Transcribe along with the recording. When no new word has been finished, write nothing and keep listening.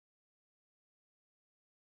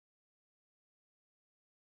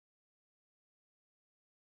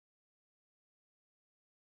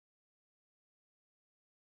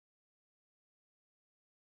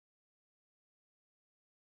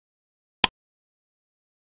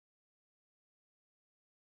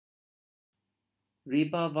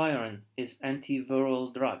Ribavirin is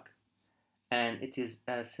antiviral drug, and it is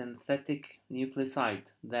a synthetic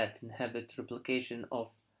nucleoside that inhibits replication of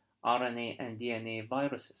RNA and DNA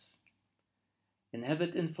viruses,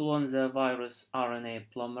 inhibit influenza virus RNA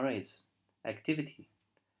polymerase activity,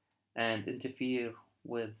 and interfere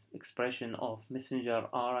with expression of messenger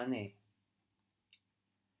RNA.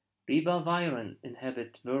 Ribavirin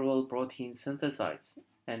inhibits viral protein synthesis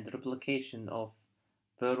and replication of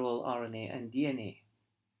viral RNA and DNA.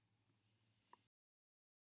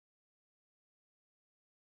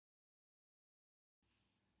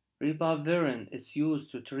 Ribavirin is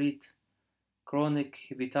used to treat chronic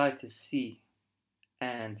hepatitis C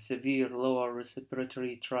and severe lower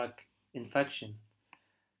respiratory tract infection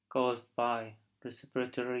caused by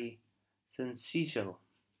respiratory syncytial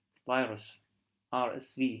virus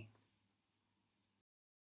 (RSV).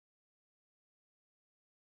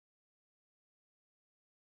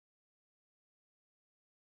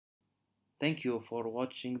 Thank you for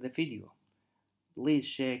watching the video. Please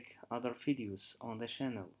check other videos on the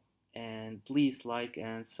channel and please like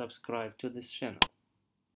and subscribe to this channel.